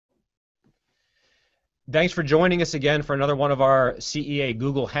Thanks for joining us again for another one of our CEA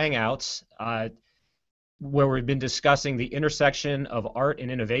Google Hangouts, where we've been discussing the intersection of art and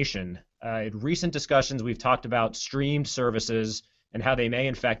innovation. In recent discussions, we've talked about streamed services and how they may,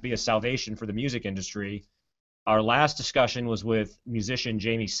 in fact, be a salvation for the music industry. Our last discussion was with musician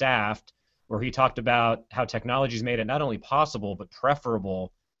Jamie Saft, where he talked about how technology's made it not only possible, but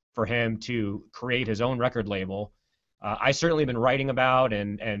preferable for him to create his own record label. I certainly been writing about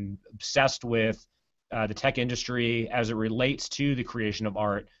and obsessed with the tech industry as it relates to the creation of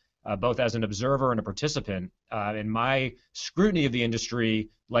art, both as an observer and a participant. And my scrutiny of the industry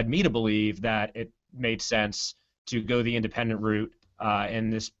led me to believe that it made sense to go the independent route.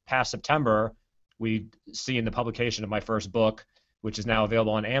 And this past September, we see in the publication of my first book, which is now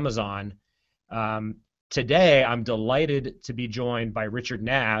available on Amazon. Today, I'm delighted to be joined by Richard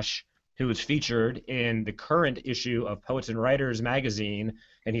Nash, who is featured in the current issue of Poets and Writers magazine,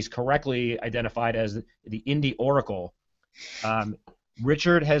 and he's correctly identified as the Indie Oracle.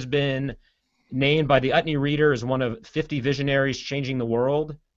 Richard has been named by the Utne Reader as one of 50 visionaries changing the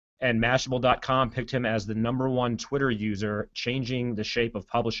world, and Mashable.com picked him as the #1 Twitter user changing the shape of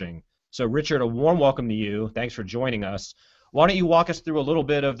publishing. So Richard, a warm welcome to you. Thanks for joining us. Why don't you walk us through a little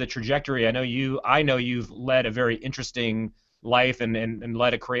bit of the trajectory? I know you've led a very interesting life and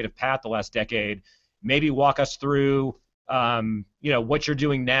led a creative path the last decade. Maybe walk us through what you're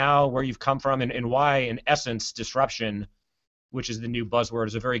doing now, where you've come from, and why, in essence, disruption, which is the new buzzword,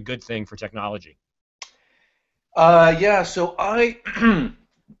 is a very good thing for technology. So I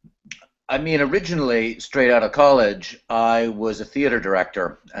mean, originally, straight out of college, I was a theater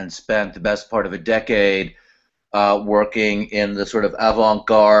director and spent the best part of a decade working in the sort of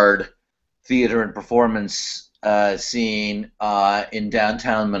avant-garde theater and performance scene in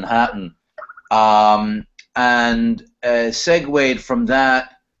downtown Manhattan, and segued from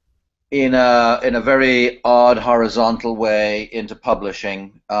that in a very odd horizontal way into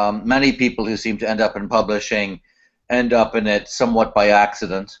publishing. Many people who seem to end up in publishing end up in it somewhat by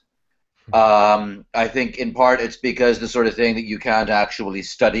accident. I think in part it's because the sort of thing that you can't actually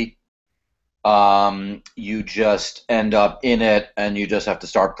study. You just end up in it and you just have to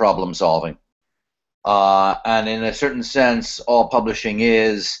start problem solving. And in a certain sense, all publishing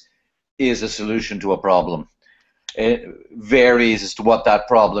is a solution to a problem. It varies as to what that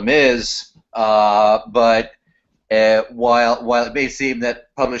problem is, but while it may seem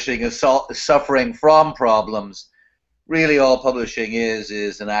that publishing is suffering from problems, really all publishing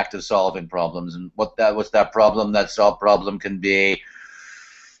is an act of solving problems. And what's that problem? That solved problem can be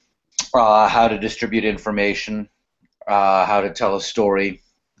how to distribute information, how to tell a story,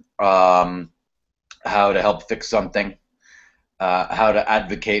 how to help fix something, how to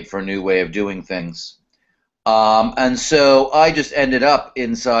advocate for a new way of doing things. And so I just ended up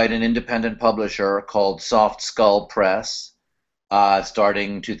inside an independent publisher called Soft Skull Press,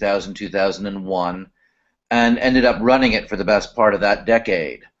 starting 2000, 2001, and ended up running it for the best part of that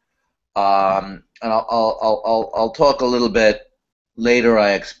decade. And I'll talk a little bit later,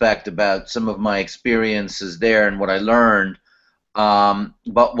 I expect, about some of my experiences there and what I learned.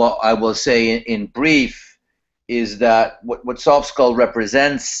 But what I will say in brief is that what Soft Skull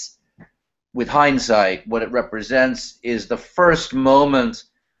represents, with hindsight, what it represents is the first moment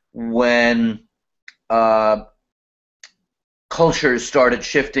when cultures started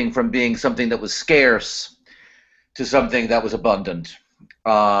shifting from being something that was scarce to something that was abundant.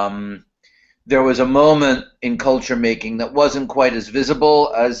 There was a moment in culture making that wasn't quite as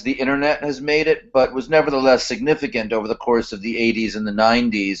visible as the internet has made it, but was nevertheless significant over the course of the 80s and the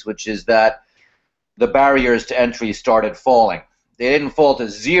 90s, which is that the barriers to entry started falling. They didn't fall to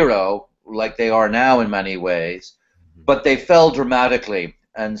zero like they are now in many ways, but they fell dramatically.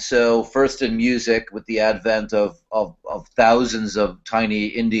 And so first in music, with the advent of thousands of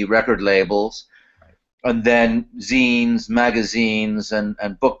tiny indie record labels, and then zines, magazines,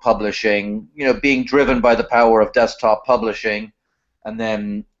 and book publishing, being driven by the power of desktop publishing, and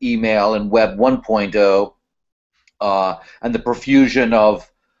then email and Web 1.0, and the profusion of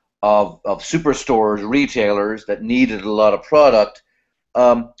superstores, retailers that needed a lot of product.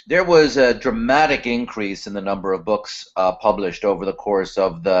 There was a dramatic increase in the number of books published over the course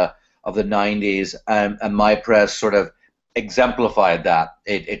of the 90s, and my press sort of exemplified that.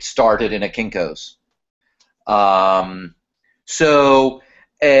 It started in a Kinko's.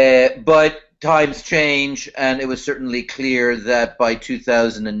 But times change, and it was certainly clear that by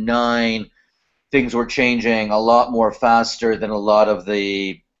 2009 things were changing a lot more faster than a lot of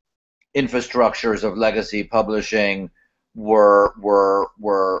the infrastructures of legacy publishing were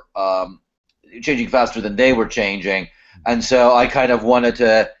changing faster than they were changing. And so I kind of wanted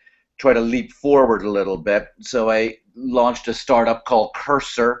to try to leap forward a little bit. So I launched a startup called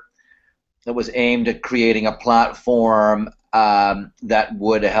Cursor that was aimed at creating a platform that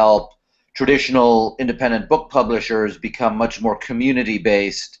would help traditional independent book publishers become much more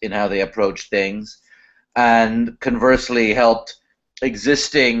community-based in how they approach things, and conversely helped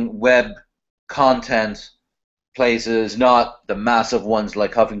existing web content places, not the massive ones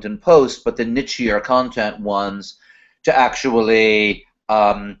like Huffington Post, but the nichier content ones, to actually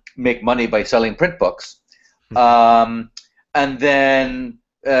make money by selling print books. And then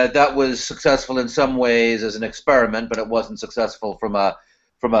that was successful in some ways as an experiment, but it wasn't successful from a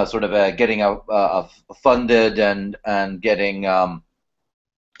sort of getting a funded and getting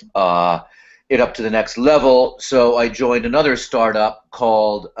it up to the next level. So I joined another startup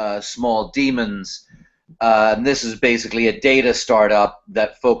called Small Demons. And this is basically a data startup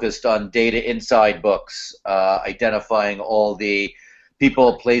that focused on data inside books, identifying all the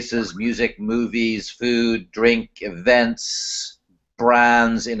people, places, music, movies, food, drink, events,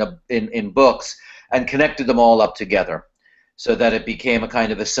 brands in books, and connected them all up together so that it became a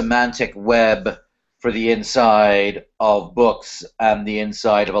kind of a semantic web for the inside of books and the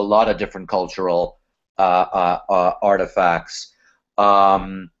inside of a lot of different cultural artifacts.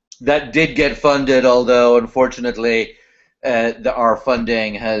 That did get funded, although unfortunately our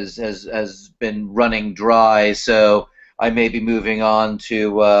funding has been running dry. So I may be moving on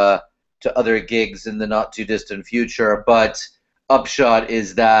to other gigs in the not too distant future. But upshot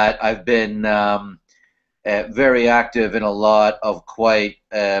is that I've been very active in a lot of quite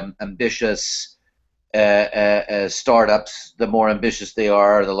ambitious startups. The more ambitious they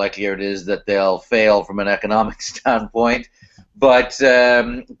are, the likelier it is that they'll fail from an economic standpoint. But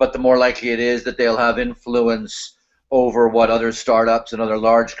the more likely it is that they'll have influence over what other startups and other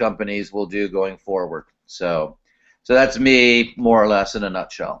large companies will do going forward. So that's me more or less in a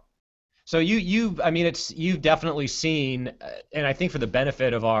nutshell. So you've definitely seen, and I think for the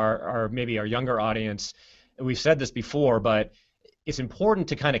benefit of our maybe our younger audience, we've said this before, but it's important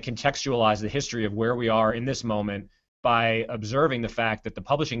to kind of contextualize the history of where we are in this moment by observing the fact that the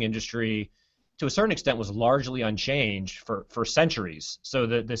publishing industry, to a certain extent, was largely unchanged for centuries. So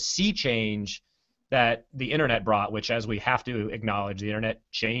the sea change that the internet brought, which, as we have to acknowledge, the internet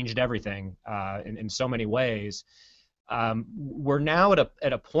changed everything in so many ways. We're now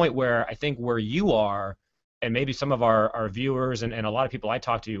at a point where I think where you are, and maybe some of our viewers and a lot of people I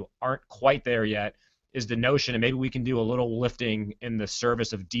talk to aren't quite there yet, is the notion, and maybe we can do a little lifting in the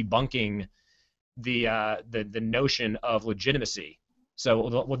service of debunking the notion of legitimacy.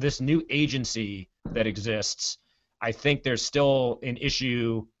 So with this new agency that exists, I think there's still an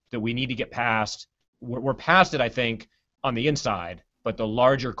issue that we need to get past. We're past it, I think, on the inside, but the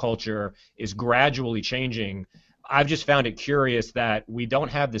larger culture is gradually changing. I've just found it curious that we don't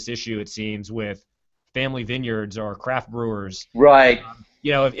have this issue, it seems, with family vineyards or craft brewers. Right.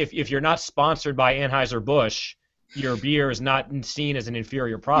 If you're not sponsored by Anheuser-Busch, your beer is not seen as an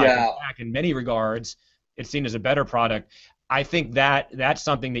inferior product. Yeah. In fact, in many regards, it's seen as a better product. I think that's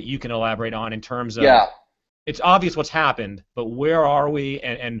something that you can elaborate on in terms of, it's obvious what's happened, but where are we,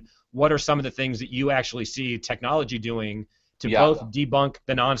 and what are some of the things that you actually see technology doing to both debunk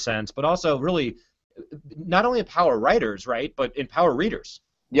the nonsense, but also really not only empower writers, right, but empower readers.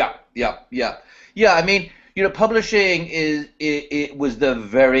 Yeah. I mean, publishing it was the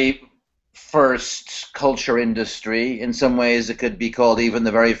very first culture industry. In some ways, it could be called even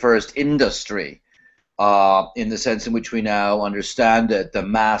the very first industry. In the sense in which we now understand it, the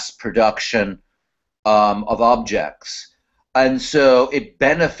mass production of objects. And so it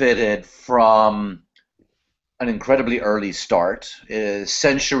benefited from an incredibly early start,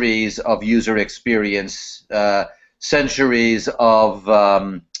 centuries of user experience, centuries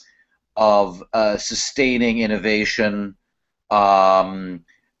of sustaining innovation, new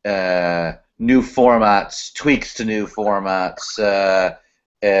formats, tweaks to new formats,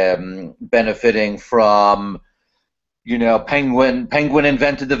 benefiting from, Penguin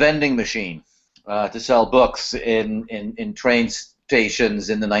invented the vending machine to sell books in train stations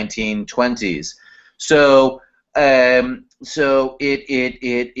in the 1920s. So it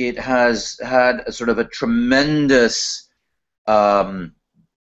has had a sort of a tremendous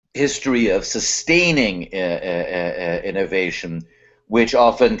history of sustaining innovation, which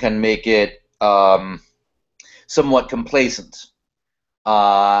often can make it somewhat complacent.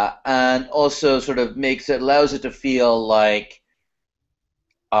 And also sort of allows it to feel like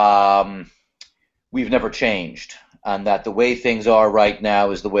we've never changed, and that the way things are right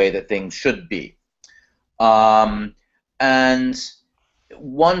now is the way that things should be. And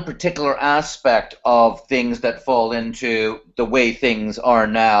one particular aspect of things that fall into the way things are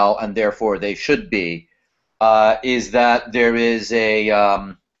now, and therefore they should be, is that there is a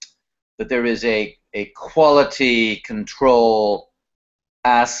quality control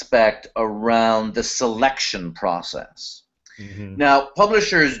aspect around the selection process. Mm-hmm. Now,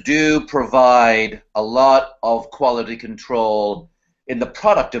 publishers do provide a lot of quality control in the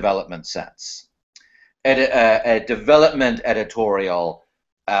product development sense. A development editorial,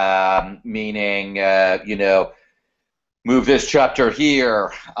 meaning, move this chapter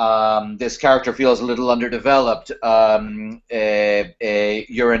here, this character feels a little underdeveloped,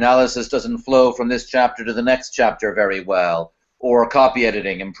 your analysis doesn't flow from this chapter to the next chapter very well, or copy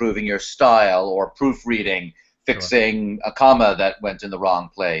editing, improving your style, or proofreading, fixing a comma that went in the wrong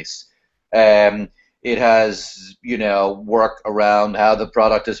place. It has, work around how the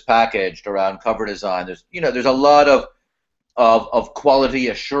product is packaged, around cover design. There's a lot of quality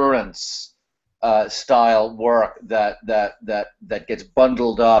assurance style work that gets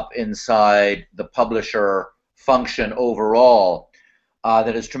bundled up inside the publisher function overall,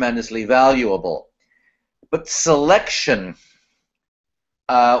 that is tremendously valuable. But selection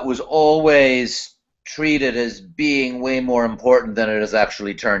was always treated as being way more important than it has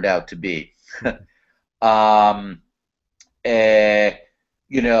actually turned out to be.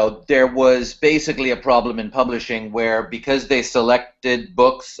 There was basically a problem in publishing where, because they selected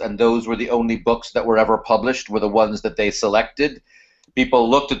books and those were the only books that were ever published were the ones that they selected, people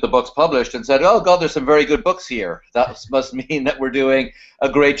looked at the books published and said, oh God, there's some very good books here. That must mean that we're doing a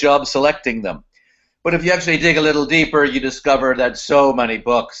great job selecting them. But if you actually dig a little deeper, you discover that so many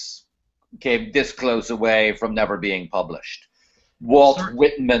books came this close away from never being published. Walt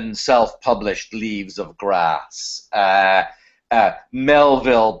Whitman self-published Leaves of Grass.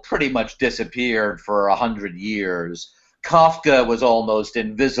 Melville pretty much disappeared for 100 years. Kafka was almost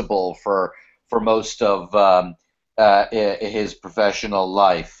invisible for most of his professional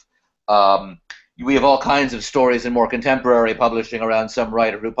life. We have all kinds of stories in more contemporary publishing around some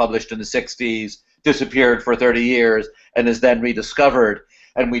writer who published in the 60s, disappeared for 30 years, and is then rediscovered.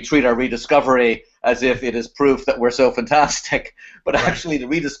 And we treat our rediscovery as if it is proof that we're so fantastic. But actually, the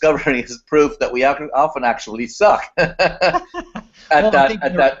rediscovery is proof that we often actually suck at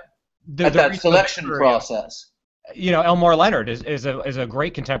that selection process. Elmore Leonard is a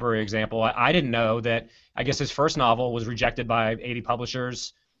great contemporary example. I didn't know that. I guess his first novel was rejected by 80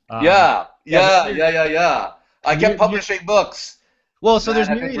 publishers. Yeah. I kept publishing books. Well, so there's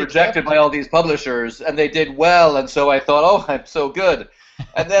rejected by all these publishers, and they did well, and so I thought, oh, I'm so good.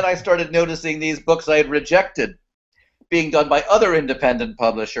 And then I started noticing these books I had rejected being done by other independent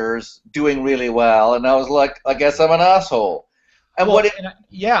publishers doing really well, and I was like, I guess I'm an asshole. And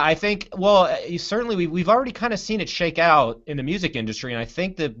I think, certainly we've already kind of seen it shake out in the music industry, and I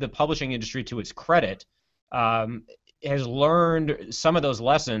think the publishing industry, to its credit, has learned some of those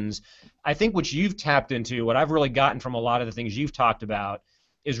lessons. I think what you've tapped into, what I've really gotten from a lot of the things you've talked about,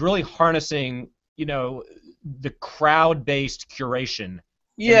 is really harnessing, the crowd-based curation.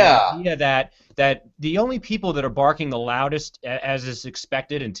 Yeah. And the idea that the only people that are barking the loudest, as is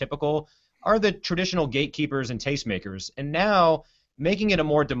expected and typical, are the traditional gatekeepers and tastemakers. And now making it a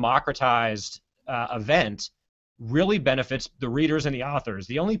more democratized event really benefits the readers and the authors.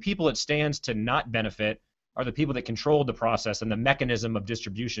 The only people it stands to not benefit are the people that controlled the process and the mechanism of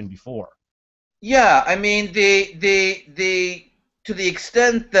distribution before. Yeah, I mean, to the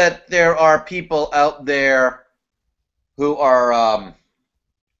extent that there are people out there who are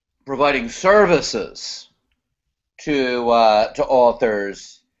providing services to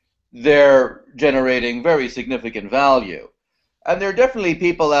authors, they're generating very significant value. And there are definitely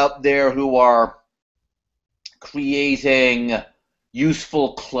people out there who are creating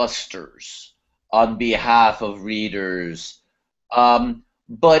useful clusters on behalf of readers.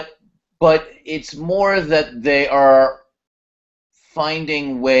 But it's more that they are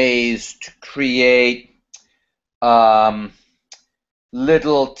finding ways to create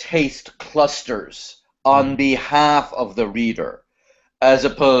little taste clusters on behalf of the reader, as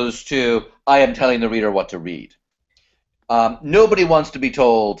opposed to, I am telling the reader what to read. Nobody wants to be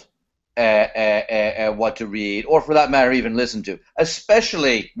told what to read, or for that matter, even listen to,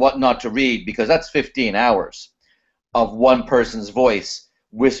 especially what not to read, because that's 15 hours of one person's voice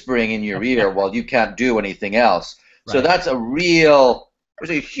whispering in your ear while you can't do anything else. Right. So that's there's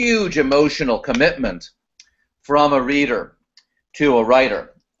a huge emotional commitment from a reader to a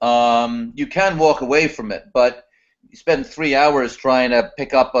writer. You can walk away from it, but you spend 3 hours trying to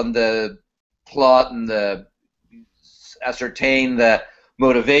pick up on the plot and ascertain the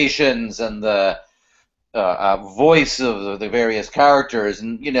motivations and the voice of the various characters,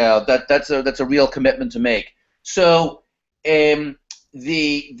 and that's a real commitment to make. So the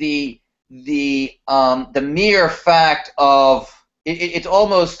mere fact of it's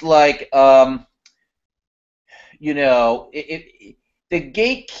almost like the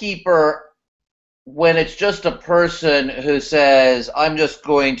gatekeeper, when it's just a person who says, I'm just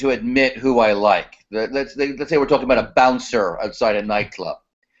going to admit who I like. Let's say we're talking about a bouncer outside a nightclub.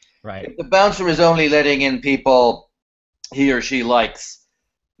 Right. If the bouncer is only letting in people he or she likes,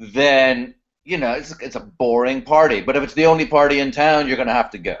 then it's a boring party. But if it's the only party in town, you're going to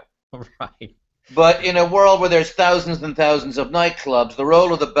have to go. Right. But in a world where there's thousands and thousands of nightclubs, the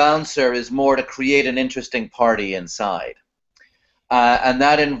role of the bouncer is more to create an interesting party inside. And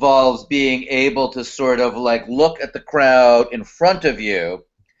that involves being able to sort of like look at the crowd in front of you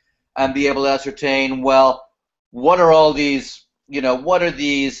and be able to ascertain, well, what are these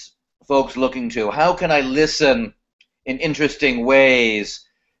folks looking to? How can I listen in interesting ways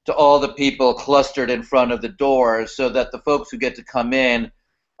to all the people clustered in front of the doors so that the folks who get to come in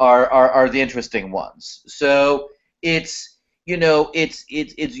are the interesting ones? So it's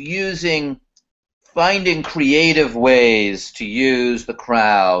finding creative ways to use the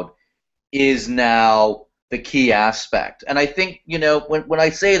crowd is now the key aspect. And I think, when I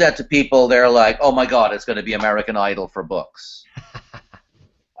say that to people, they're like, oh my God, it's going to be American Idol for books.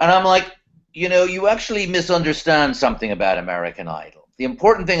 And I'm like, you actually misunderstand something about American Idol. The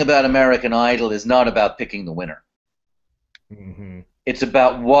important thing about American Idol is not about picking the winner. Mm-hmm. It's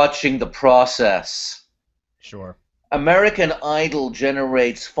about watching the process. Sure. American Idol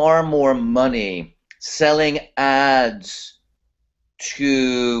generates far more money selling ads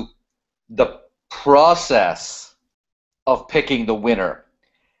to the process of picking the winner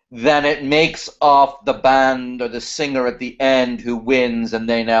than it makes off the band or the singer at the end who wins, and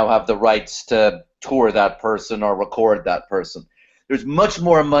they now have the rights to tour that person or record that person. There's much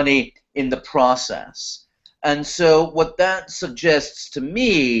more money in the process. And so what that suggests to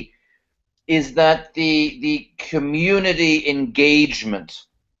me is that the community engagement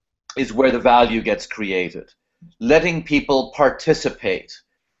is where the value gets created. Letting people participate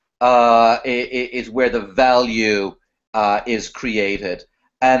is where the value is created.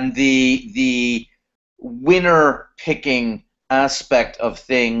 And the winner picking aspect of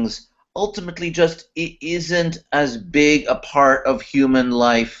things ultimately just isn't as big a part of human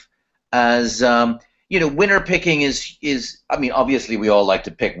life as winner picking is. I mean, obviously we all like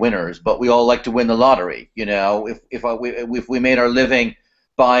to pick winners, but we all like to win the lottery. If we made our living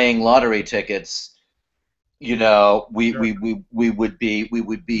buying lottery tickets, we would be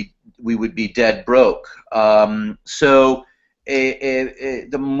dead broke. So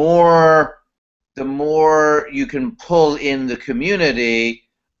the more you can pull in the community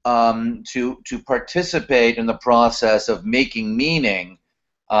to participate in the process of making meaning,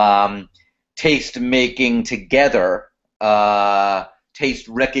 taste making together, taste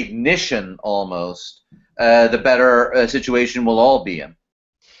recognition almost, the better situation we'll all be in.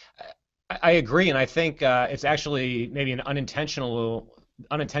 I agree, and I think it's actually maybe an unintentionally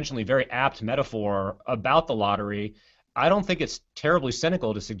very apt metaphor about the lottery. I don't think it's terribly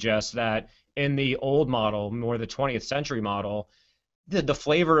cynical to suggest that in the old model, more the 20th century model, the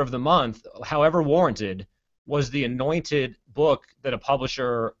flavor of the month, however warranted, was the anointed book that a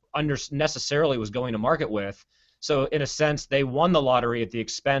publisher necessarily was going to market with. So in a sense, they won the lottery at the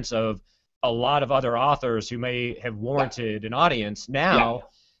expense of a lot of other authors who may have warranted an audience. Now,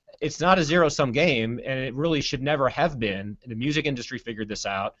 it's not a zero-sum game, and it really should never have been. The music industry figured this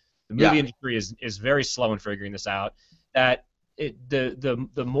out. The movie industry is very slow in figuring this out. That the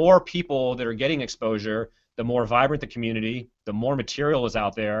more people that are getting exposure, the more vibrant the community, the more material is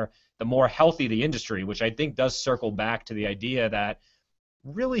out there, the more healthy the industry, which I think does circle back to the idea that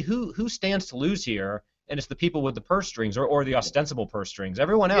really who stands to lose here, and it's the people with the purse strings or the ostensible purse strings.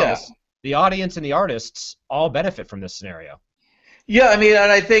 Everyone else, the audience and the artists, all benefit from this scenario. Yeah, I mean,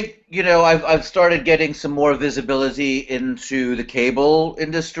 and I think, I've started getting some more visibility into the cable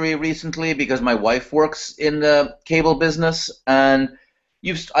industry recently because my wife works in the cable business, and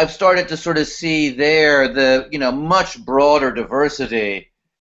I've started to sort of see there the, much broader diversity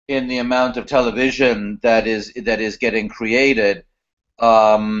in the amount of television that is getting created.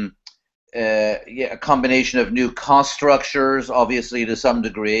 A combination of new cost structures, obviously to some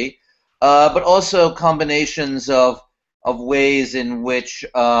degree, but also combinations of ways in which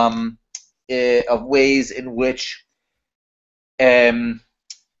an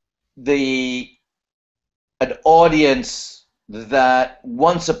audience that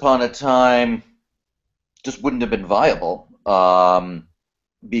once upon a time just wouldn't have been viable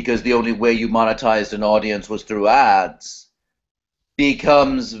because the only way you monetized an audience was through ads,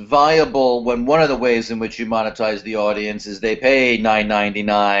 becomes viable when one of the ways in which you monetize the audience is they pay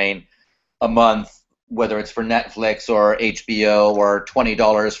 $9.99 a month, whether it's for Netflix or HBO, or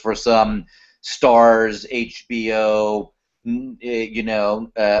 $20 for some Stars HBO,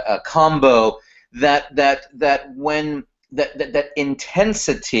 a combo. That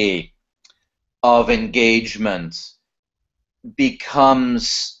intensity of engagement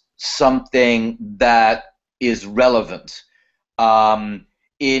becomes something that is relevant. In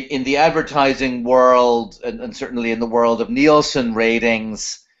the advertising world, and certainly in the world of Nielsen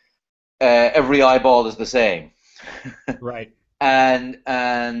ratings, every eyeball is the same. Right. And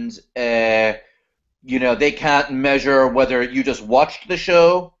they can't measure whether you just watched the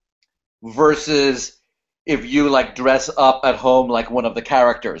show versus if you like dress up at home like one of the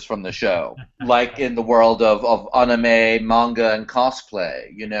characters from the show, like in the world of anime, manga, and cosplay.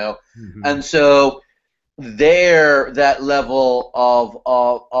 Hmm. And so there, that level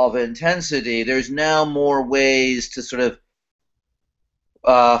of intensity, there's now more ways to sort of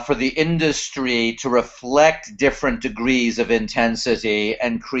for the industry to reflect different degrees of intensity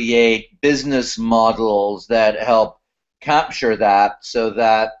and create business models that help capture that, so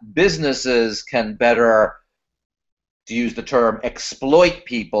that businesses can better, to use the term, exploit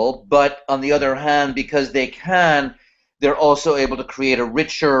people. But on the other hand, because they can, they're also able to create a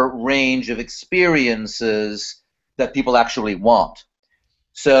richer range of experiences that people actually want.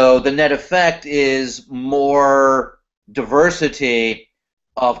 So the net effect is more diversity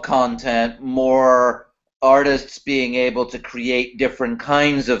of content, more artists being able to create different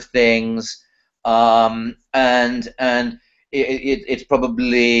kinds of things, and it's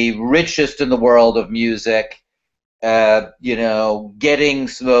probably richest in the world of music. Getting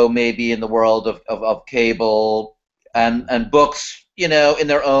slow maybe in the world of cable, and books, in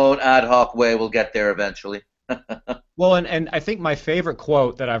their own ad hoc way, will get there eventually. Well, and I think my favorite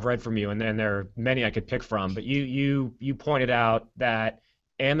quote that I've read from you, and there are many I could pick from, but you pointed out that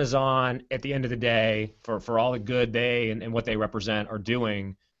Amazon, at the end of the day, for all the good they and what they represent are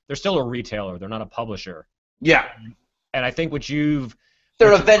doing, they're still a retailer. They're not a publisher. Yeah, And I think they're what a you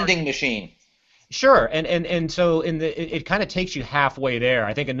vending machine. sure, and so it kind of takes you halfway there.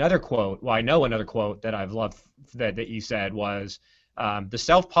 I think another quote, well, I know another quote that I've loved that you said was, the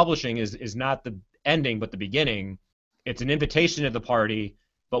self-publishing is not the ending but the beginning. It's an invitation to the party,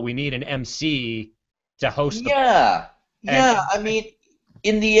 but we need an MC to host the party. Yeah, yeah. I And mean,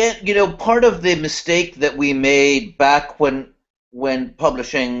 in the end, part of the mistake that we made back when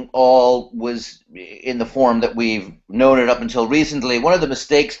publishing all was in the form that we've known it up until recently, one of the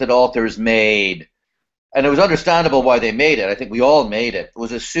mistakes that authors made, and it was understandable why they made it, I think we all made it,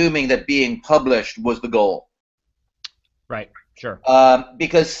 was assuming that being published was the goal. right, sure,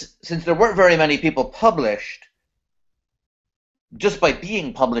 Because since there weren't very many people published, just by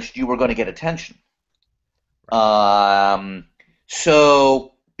being published, you were going to get attention. right, Um,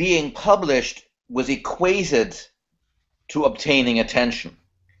 so being published was equated to obtaining attention.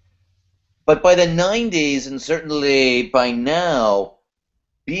 But by the 90s, and certainly by now,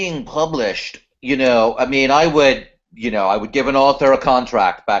 being published, I mean, I would give an author a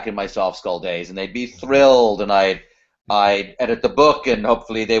contract back in my Soft Skull days, and they'd be thrilled, and I'd edit the book, and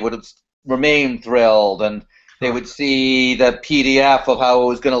hopefully they would remain thrilled, and they sure. would see the PDF of how it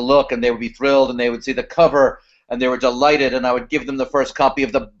was going to look, and they would be thrilled, and they would see the cover, and they were delighted, and I would give them the first copy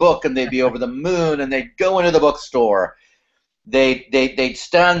of the book, and they'd be over the moon, and they'd go into the bookstore. They'd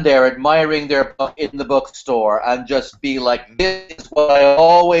stand there admiring their book in the bookstore and just be like, "This is what I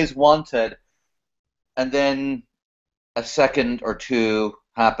always wanted." And then a second or two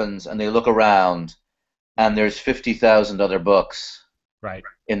happens, and they look around, and there's 50,000 other books Right.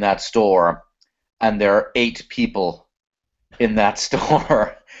 in that store, and there are 8 people in that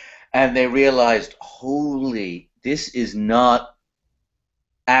store, and they realized, holy, this is not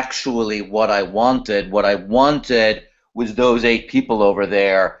actually what I wanted. What I wanted was those 8 people over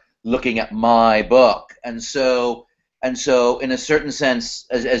there looking at my book. And so in a certain sense,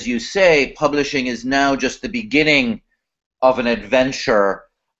 as you say, publishing is now just the beginning of an adventure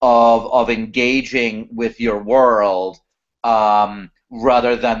of engaging with your world,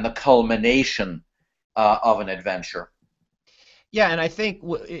 rather than the culmination of an adventure. Yeah, and I think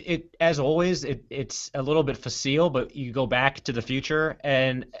as always, it's a little bit facile, but you go back to the future,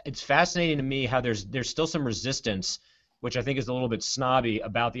 and it's fascinating to me how there's still some resistance, which I think is a little bit snobby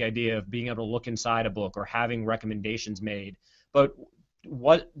about the idea of being able to look inside a book or having recommendations made. But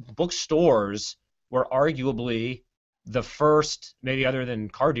what bookstores were arguably the first, maybe other than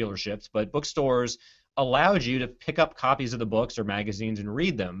car dealerships, but bookstores allowed you to pick up copies of the books or magazines and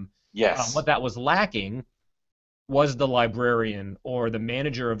read them. Yes. What that was lacking was the librarian or the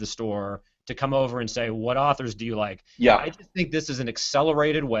manager of the store to come over and say, what authors do you like? Yeah. I just think this is an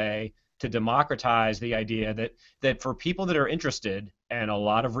accelerated way to democratize the idea that for people that are interested, and a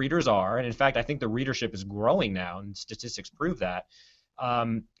lot of readers are, and in fact, I think the readership is growing now, and statistics prove that.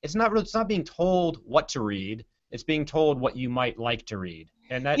 It's not being told what to read. It's being told what you might like to read,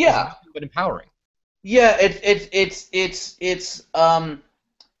 and that is Yeah. nothing but empowering. Yeah. It's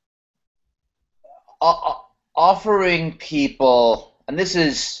offering people, and this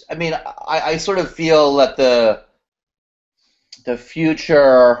is, I mean, I sort of feel that the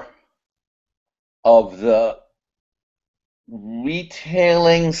future of the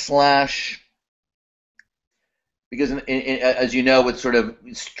retailing slash, because as you know, with sort of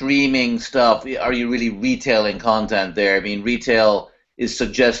streaming stuff, are you really retailing content there? I mean, retail is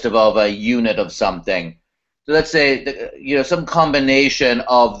suggestive of a unit of something. So let's say, some combination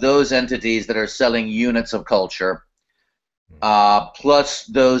of those entities that are selling units of culture, plus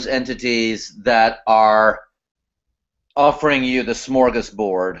those entities that are offering you the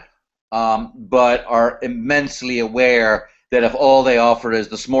smorgasbord, but are immensely aware that if all they offer is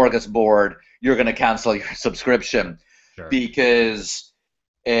the smorgasbord, you're going to cancel your subscription. Sure. Because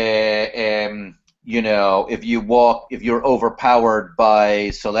if you're overpowered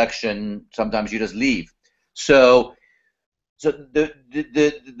by selection, sometimes you just leave. So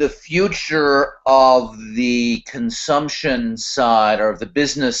the future of the consumption side, or of the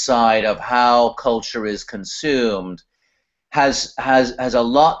business side of how culture is consumed, has a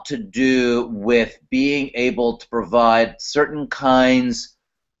lot to do with being able to provide certain kinds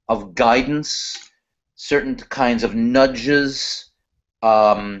of guidance, certain kinds of nudges,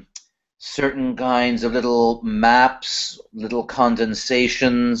 certain kinds of little maps, little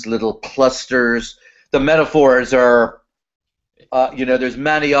condensations, little clusters. The metaphors are, there's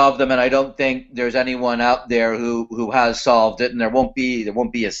many of them, and I don't think there's anyone out there who has solved it, and there won't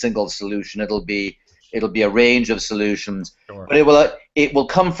be a single solution. It'll be a range of solutions, Sure. but it will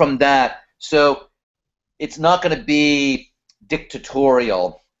come from that. So it's not going to be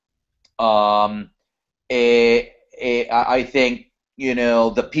dictatorial. I think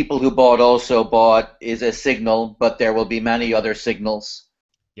the people who bought also bought is a signal, but there will be many other signals.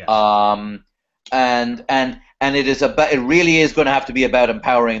 Yes. And it really is going to have to be about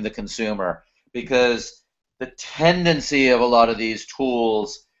empowering the consumer, because the tendency of a lot of these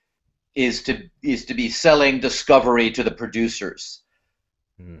tools is to be selling discovery to the producers.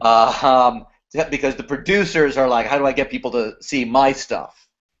 Because the producers are like, how do I get people to see my stuff?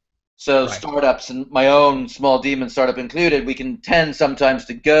 So right. Startups, and my own small demon startup included, we can tend sometimes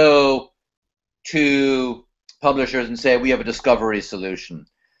to go to publishers and say, we have a discovery solution.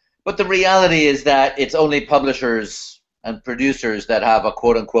 But the reality is that it's only publishers and producers that have a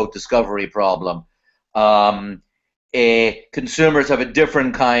quote-unquote discovery problem. Consumers have a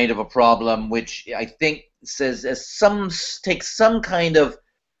different kind of a problem, which I think takes some kind of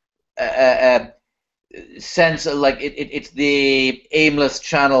sense of, like, it's the aimless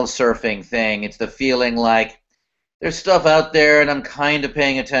channel surfing thing. It's the feeling like there's stuff out there and I'm kind of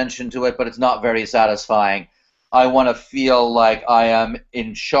paying attention to it, but it's not very satisfying. I want to feel like I am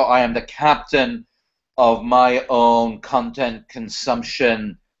I am the captain of my own content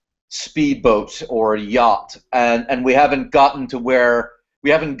consumption speedboat or yacht, and we haven't gotten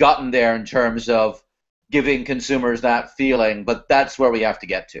there in terms of giving consumers that feeling, but that's where we have to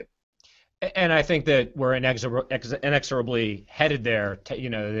get to. And I think that we're inexorably headed there.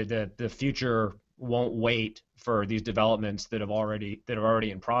 The future won't wait for these developments that are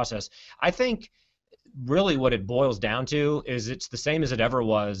already in process. I think really what it boils down to is it's the same as it ever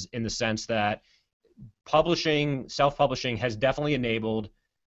was, in the sense that self-publishing has definitely enabled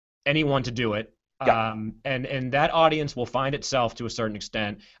anyone to do it. Yeah. And that audience will find itself to a certain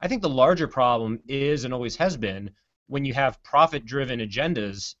extent. I think the larger problem is, and always has been, when you have profit-driven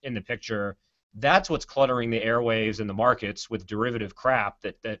agendas in the picture, that's what's cluttering the airwaves and the markets with derivative crap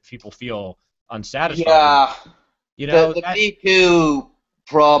that people feel unsatisfied with. Yeah. The Me Too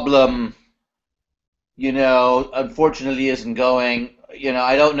problem, unfortunately isn't going,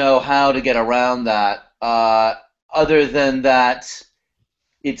 I don't know how to get around that, other than that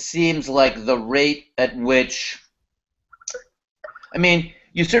it seems like the rate at which, I mean,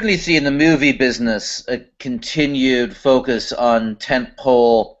 you certainly see in the movie business a continued focus on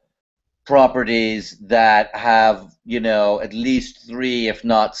tentpole properties that have, at least 3, if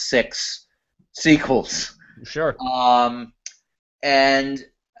not 6 sequels. Sure. And,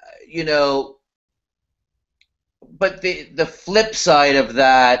 but the flip side of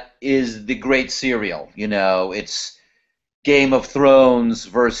that is the great serial. You know, it's Game of Thrones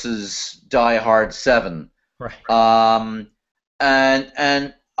versus Die Hard 7. Right.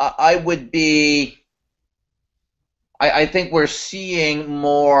 And I would be. I think we're seeing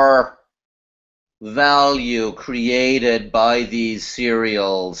more value created by these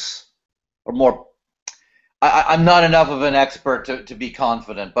serials, or more. I'm not enough of an expert to be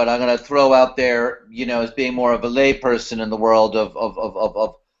confident, but I'm going to throw out there, you know, as being more of a layperson in the world of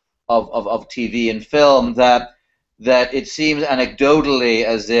TV and film, that it seems anecdotally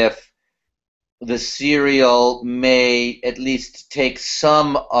as if the serial may at least take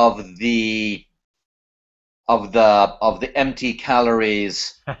some of the empty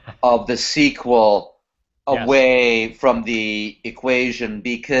calories of the sequel Yes. away from the equation,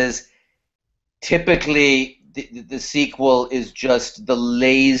 because typically the sequel is just the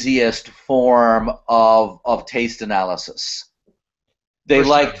laziest form of taste analysis. They For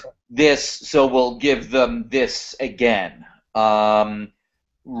sure. liked this, so we'll give them this again,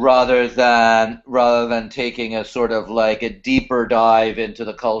 rather than taking a sort of like a deeper dive into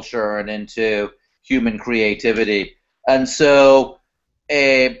the culture and into human creativity. And so,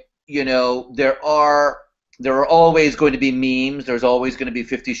 you know, there are always going to be memes. There's always going to be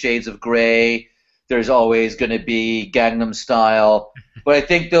 50 Shades of Grey. There's always going to be Gangnam Style. But I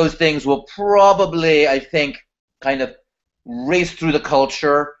think those things will probably, I think, kind of race through the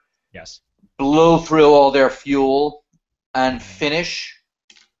culture, Yes. blow through all their fuel, and finish,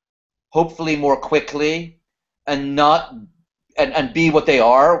 hopefully more quickly, and not and be what they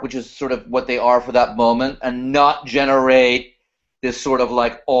are, which is sort of what they are for that moment, and not generate this sort of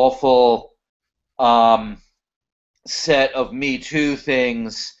like awful set of Me Too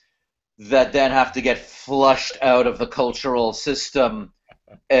things that then have to get flushed out of the cultural system,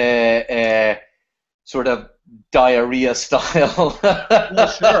 sort of diarrhea style. Well,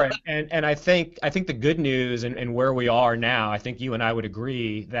 sure. And I think the good news and where we are now, I think you and I would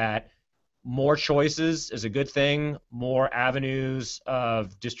agree that more choices is a good thing. More avenues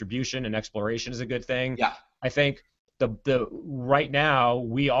of distribution and exploration is a good thing. Yeah. I think the right now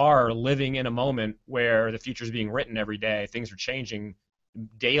we are living in a moment where the future is being written every day. Things are changing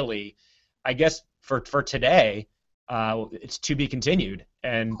daily. I guess for today, it's to be continued.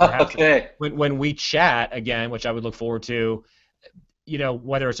 And perhaps Okay. when we chat again, which I would look forward to, you know,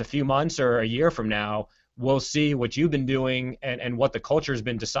 whether it's a few months or a year from now, we'll see what you've been doing and what the culture's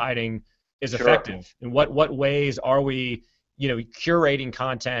been deciding is Sure. effective. And what ways are we, you know, curating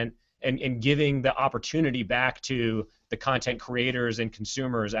content and giving the opportunity back to the content creators and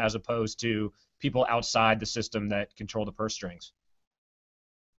consumers as opposed to people outside the system that control the purse strings.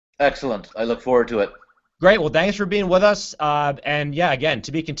 Excellent. I look forward to it. Great. Well, thanks for being with us. And yeah, again,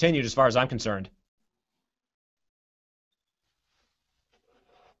 to be continued as far as I'm concerned.